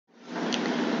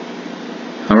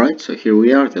Alright, so here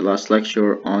we are, the last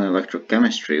lecture on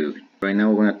electrochemistry. Right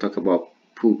now we're going to talk about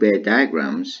Pourbaix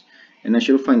diagrams, and as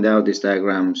you'll find out, these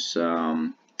diagrams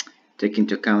take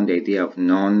into account the idea of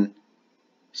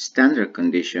non-standard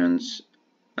conditions,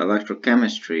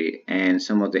 electrochemistry, and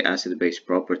some of the acid-base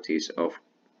properties of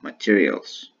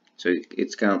materials. So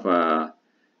it's kind of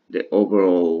the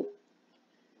overall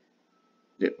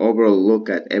look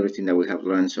at everything that we have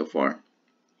learned so far.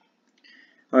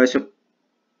 Alright, so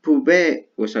Pourbaix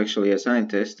was actually a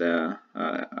scientist, a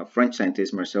French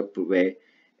scientist, Marcel Pourbaix,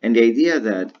 and the idea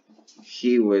that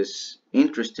he was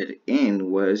interested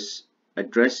in was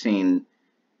addressing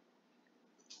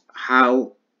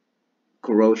how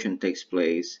corrosion takes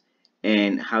place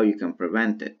and how you can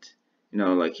prevent it. You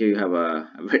know, like here you have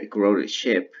a very corroded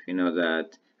ship, you know,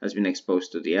 that has been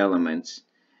exposed to the elements,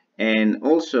 and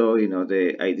also, you know,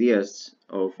 the ideas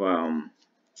of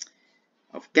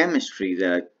chemistry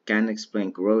that can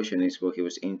explain corrosion is what he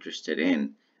was interested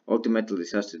in. Ultimately,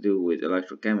 this has to do with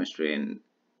electrochemistry and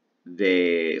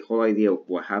the whole idea of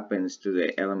what happens to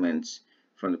the elements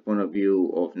from the point of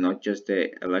view of not just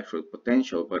the electrode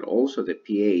potential but also the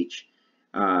pH.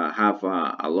 Have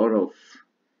a lot of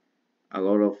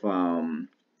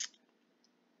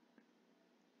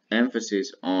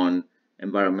emphasis on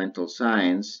environmental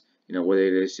science. You know, whether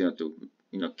it is, you know,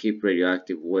 to keep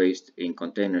radioactive waste in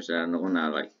containers that are not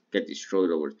gonna like get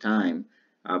destroyed over time,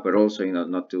 but also, you know,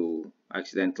 not to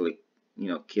accidentally, you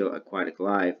know, kill aquatic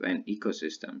life and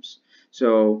ecosystems.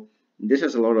 So this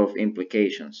has a lot of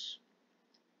implications,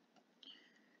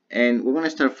 and we're going to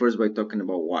start first by talking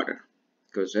about water,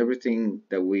 because everything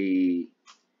that we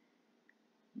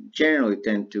generally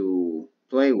tend to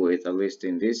play with, at least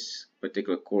in this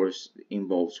particular course,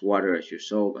 involves water as your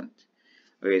solvent.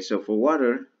 Okay, so for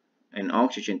water and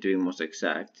oxygen, to be most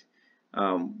exact,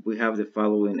 we have the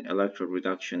following electrode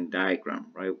reduction diagram,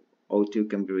 right? O2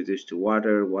 can be reduced to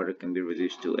water, water can be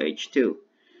reduced to H2.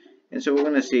 And so we're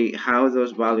going to see how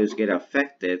those values get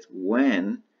affected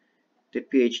when the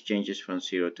pH changes from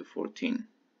 0 to 14.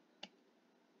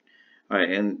 Alright,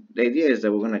 and the idea is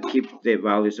that we're going to keep the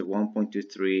values of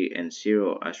 1.23 and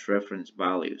 0 as reference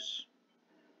values.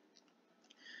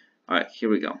 Alright, here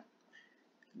we go.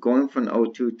 Going from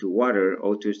O2 to water,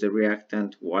 O2 is the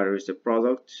reactant, water is the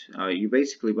product. You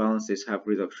basically balance this half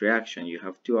redox reaction. You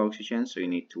have 2 oxygens, so you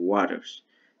need 2 waters.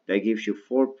 That gives you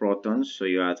 4 protons, so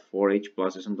you add 4 H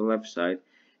pluses on the left side,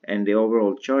 and the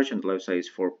overall charge on the left side is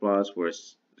 4 plus,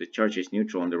 whereas the charge is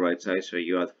neutral on the right side, so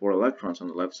you add 4 electrons on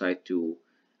the left side to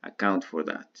account for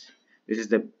that. This is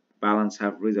the balanced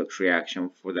half redox reaction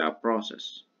for that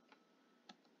process.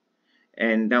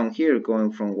 And down here,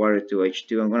 going from water to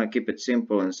H2, I'm going to keep it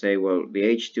simple and say, well, the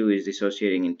H2 is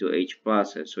dissociating into H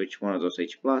pluses. So each one of those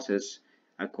H pluses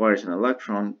acquires an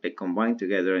electron, they combine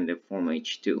together and they form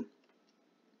H2.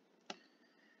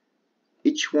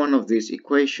 Each one of these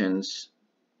equations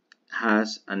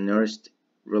has a Nernst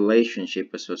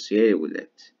relationship associated with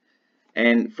it.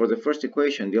 And for the first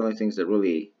equation, the only things that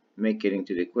really make it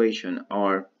into the equation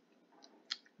are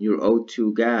your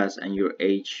O2 gas and your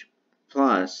H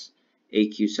plus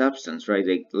aqueous substance, right?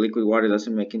 The liquid water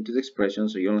doesn't make into the expression,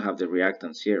 so you don't have the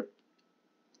reactants here.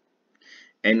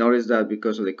 And notice that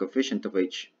because of the coefficient of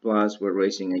H plus, we're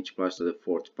raising H plus to the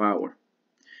 4th power.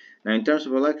 Now, in terms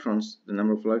of electrons, the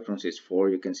number of electrons is 4.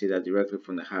 You can see that directly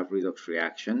from the half redox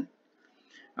reaction.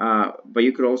 But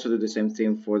you could also do the same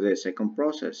thing for the second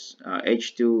process.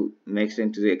 H2 makes it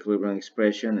into the equilibrium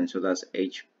expression, and so that's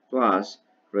H plus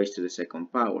raised to the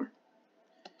 2nd power.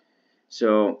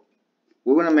 So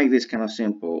we're going to make this kind of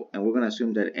simple, and we're going to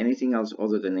assume that anything else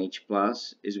other than H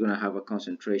plus is going to have a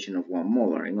concentration of 1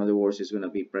 molar. In other words, it's going to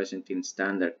be present in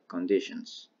standard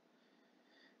conditions.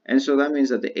 And so that means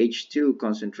that the H2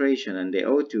 concentration and the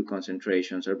O2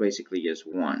 concentrations are basically just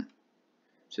 1.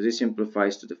 So this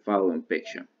simplifies to the following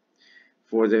picture.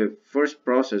 For the first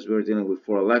process, we're dealing with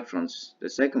 4 electrons. The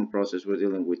second process, we're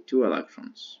dealing with 2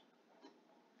 electrons.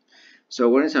 So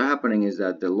what is happening is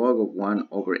that the log of 1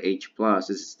 over H plus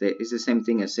is the same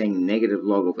thing as saying negative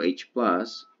log of H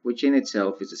plus, which in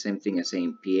itself is the same thing as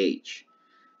saying pH.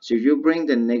 So if you bring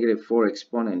the negative 4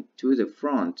 exponent to the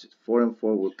front, 4 and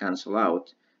 4 will cancel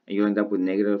out, and you end up with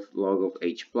negative log of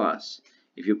H plus.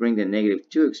 If you bring the negative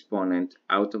 2 exponent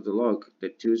out of the log, the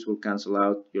 2's will cancel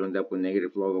out, you'll end up with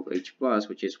negative log of H plus,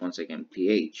 which is once again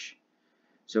pH.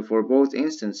 So for both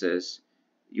instances,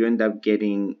 you end up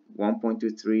getting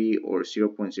 1.23 or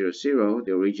 0.00,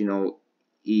 the original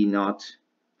E naught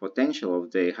potential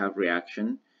of the half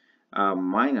reaction,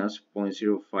 minus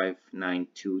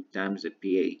 0.0592 times the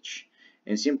pH.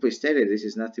 And simply stated, this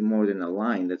is nothing more than a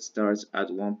line that starts at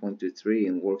 1.23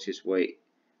 and works its way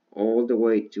all the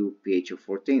way to pH of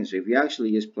 14. So if you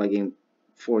actually just plug in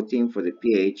 14 for the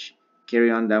pH,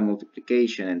 carry on that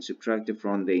multiplication and subtract it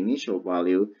from the initial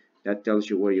value, that tells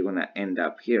you where you're going to end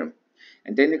up here.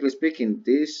 And technically speaking,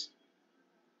 this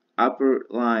upper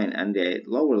line and the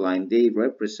lower line, they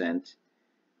represent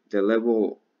the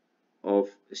level of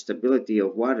stability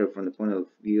of water from the point of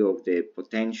view of the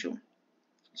potential.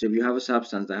 So if you have a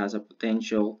substance that has a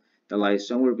potential that lies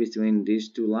somewhere between these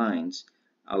two lines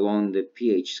along the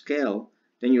pH scale,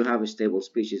 then you have a stable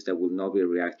species that will not be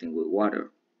reacting with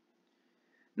water.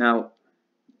 Now,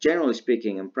 generally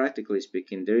speaking and practically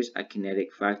speaking, there is a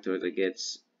kinetic factor that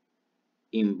gets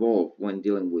involved when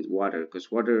dealing with water,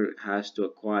 because water has to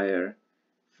acquire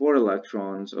 4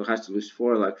 electrons or has to lose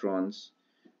 4 electrons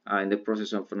in the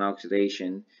process of an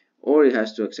oxidation, or it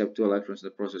has to accept 2 electrons in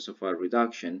the process of a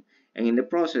reduction, and in the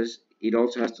process it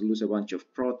also has to lose a bunch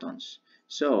of protons.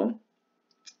 So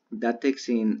that takes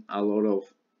in a lot of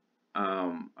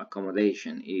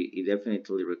accommodation. It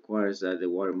definitely requires that the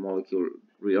water molecule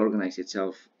reorganize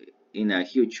itself in a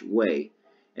huge way,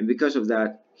 and because of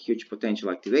that huge potential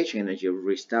activation energy of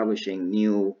reestablishing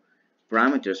new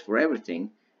parameters for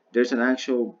everything, there's an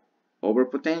actual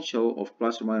overpotential of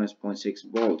plus or minus 0.6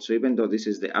 volts. So even though this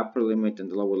is the upper limit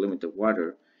and the lower limit of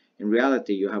water, in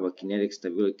reality you have a kinetic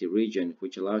stability region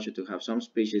which allows you to have some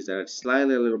species that are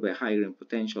slightly a little bit higher in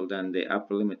potential than the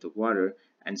upper limit of water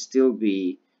and still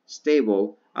be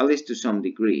stable, at least to some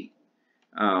degree.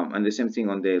 And the same thing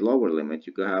on the lower limit,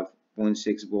 you could have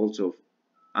 0.6 volts of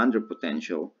under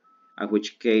potential, in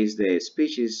which case the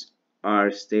species are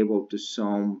stable to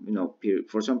some,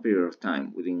 for some period of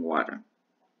time within water.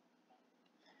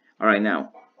 All right,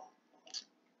 now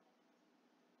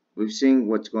we've seen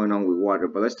what's going on with water,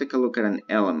 but let's take a look at an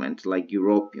element like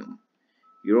europium.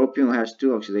 Europium has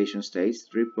two oxidation states,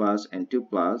 3 plus and 2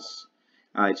 plus.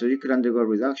 So you could undergo a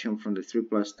reduction from the 3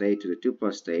 plus state to the 2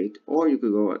 plus state, or you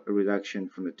could go a reduction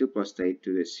from the 2 plus state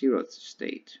to the 0th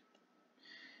state.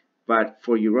 But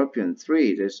for europium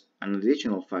 3, there's an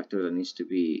additional factor that needs to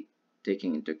be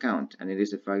taken into account, and it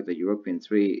is the fact that europium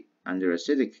 3 under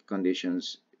acidic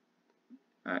conditions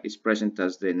is present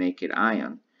as the naked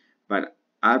ion. But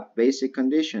at basic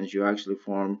conditions, you actually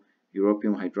form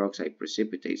europium hydroxide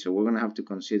precipitate. So we're going to have to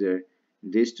consider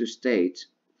these two states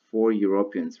for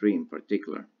europium 3 in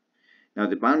particular. Now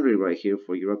the boundary right here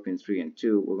for europium 3 and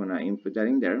 2, we're going to input that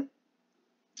in there.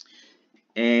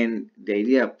 And the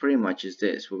idea pretty much is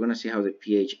this. We're going to see how the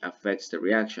pH affects the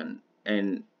reaction.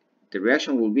 And the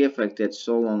reaction will be affected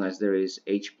so long as there is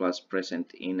H plus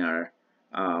present in our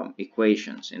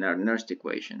equations, in our Nernst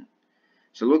equation.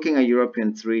 So looking at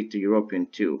europium 3 to europium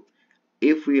 2,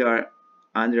 if we are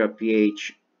under a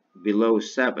pH below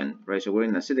 7, right, so we're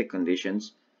in acidic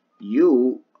conditions,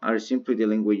 you are simply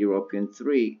dealing with europium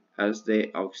 3 as the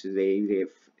oxidative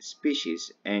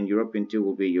species, and europium 2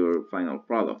 will be your final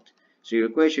product. So your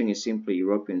equation is simply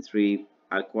europium 3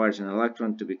 acquires an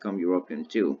electron to become europium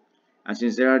 2. And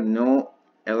since there are no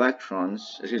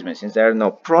since there are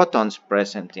no protons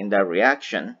present in that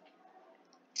reaction,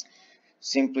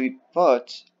 simply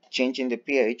put, changing the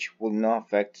pH will not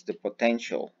affect the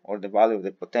potential or the value of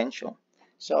the potential.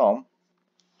 So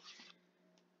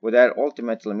what that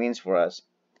ultimately means for us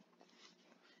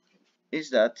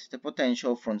is that the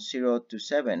potential from 0 to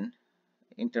 7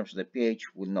 in terms of the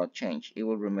pH will not change. It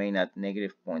will remain at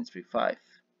negative 0.35.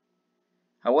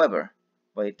 However,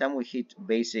 by the time we hit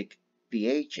basic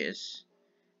pHs,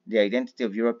 the identity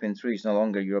of europium 3 is no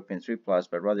longer europium 3 plus,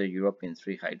 but rather europium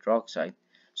 3 hydroxide.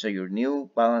 So your new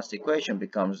balanced equation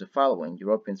becomes the following.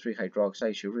 Europium 3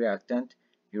 hydroxide is your reactant,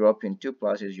 europium 2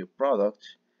 plus is your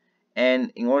product,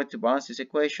 and in order to balance this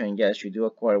equation, yes, you do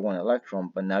acquire 1 electron,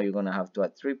 but now you're going to have to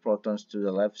add 3 protons to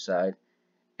the left side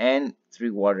and 3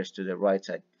 waters to the right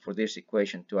side for this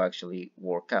equation to actually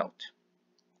work out.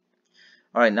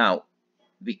 Alright, now,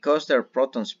 because there are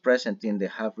protons present in the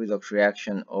half redox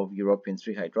reaction of europium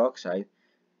 3 hydroxide,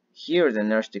 here the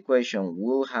Nernst equation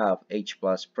will have H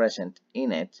plus present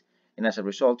in it, and as a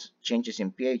result, changes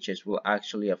in pHs will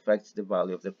actually affect the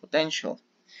value of the potential.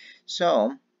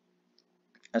 So,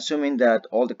 assuming that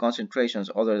all the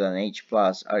concentrations other than H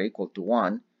plus are equal to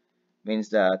 1, means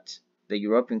that the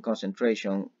europium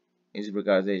concentration is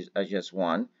regarded as just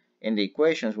 1. In the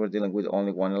equations, we're dealing with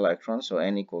only 1 electron, so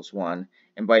n equals 1.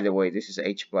 And by the way, this is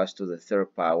H plus to the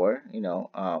third power,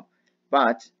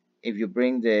 but if you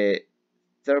bring the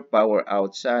third power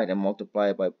outside and multiply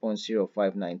it by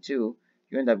 0.0592, you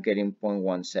end up getting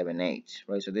 0.178,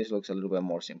 right? So this looks a little bit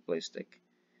more simplistic.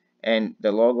 And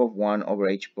the log of 1 over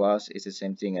H plus is the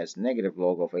same thing as negative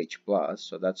log of H plus,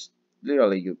 so that's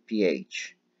literally your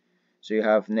pH. So you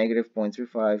have negative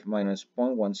 0.35 minus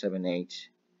 0.178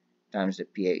 times the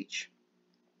pH.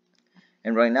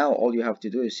 And right now all you have to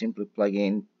do is simply plug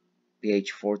in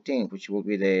pH 14, which will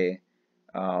be the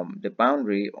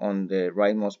boundary on the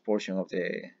rightmost portion of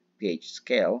the pH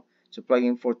scale. So plug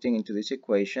in 14 into this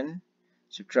equation,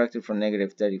 subtract it from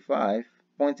negative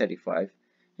 0.35,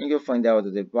 and you'll find out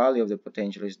that the value of the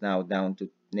potential is now down to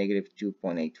negative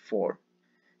 2.84.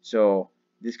 So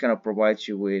this kind of provides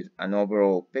you with an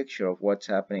overall picture of what's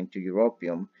happening to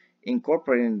europium,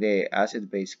 incorporating the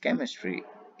acid-base chemistry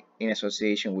in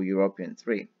association with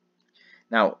europium-3.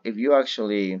 Now, if you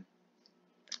actually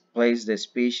place the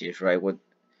species right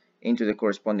into the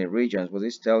corresponding regions, what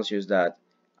this tells you is that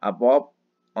above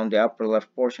on the upper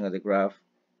left portion of the graph,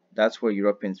 that's where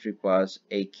europium-3 plus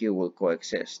AQ will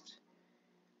coexist.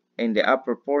 In the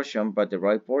upper portion, but the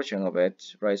right portion of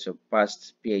it, right, so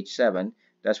past pH 7,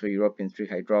 that's where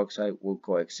europium-3 hydroxide will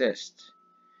coexist.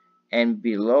 And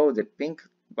below the pink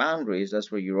boundaries,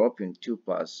 that's where europium-2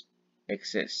 plus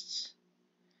exists.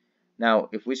 Now,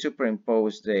 if we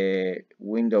superimpose the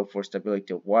window for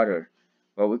stability of water,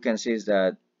 what we can see is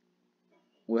that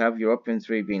we have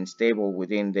europium-3 being stable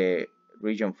within the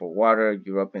region for water,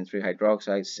 europium-3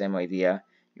 hydroxide, same idea.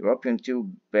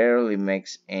 Europium-2 barely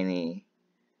makes any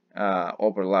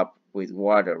overlap with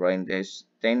water, right? And there's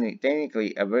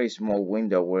technically a very small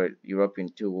window where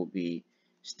europium-2 will be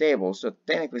stable. So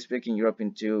technically speaking,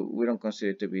 europium-2 we don't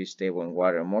consider it to be stable in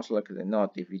water. Most likely than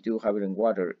not, if you do have it in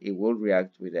water, it will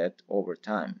react with it over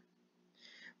time.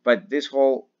 But this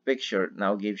whole picture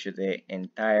now gives you the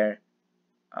entire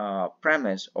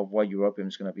premise of what europium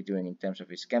is going to be doing in terms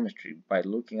of its chemistry by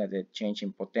looking at the change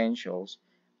in potentials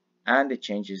and the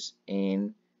changes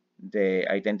in the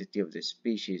identity of the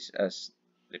species as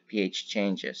the pH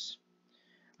changes.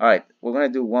 Alright, we're going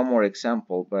to do one more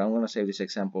example, but I'm going to save this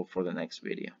example for the next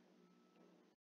video.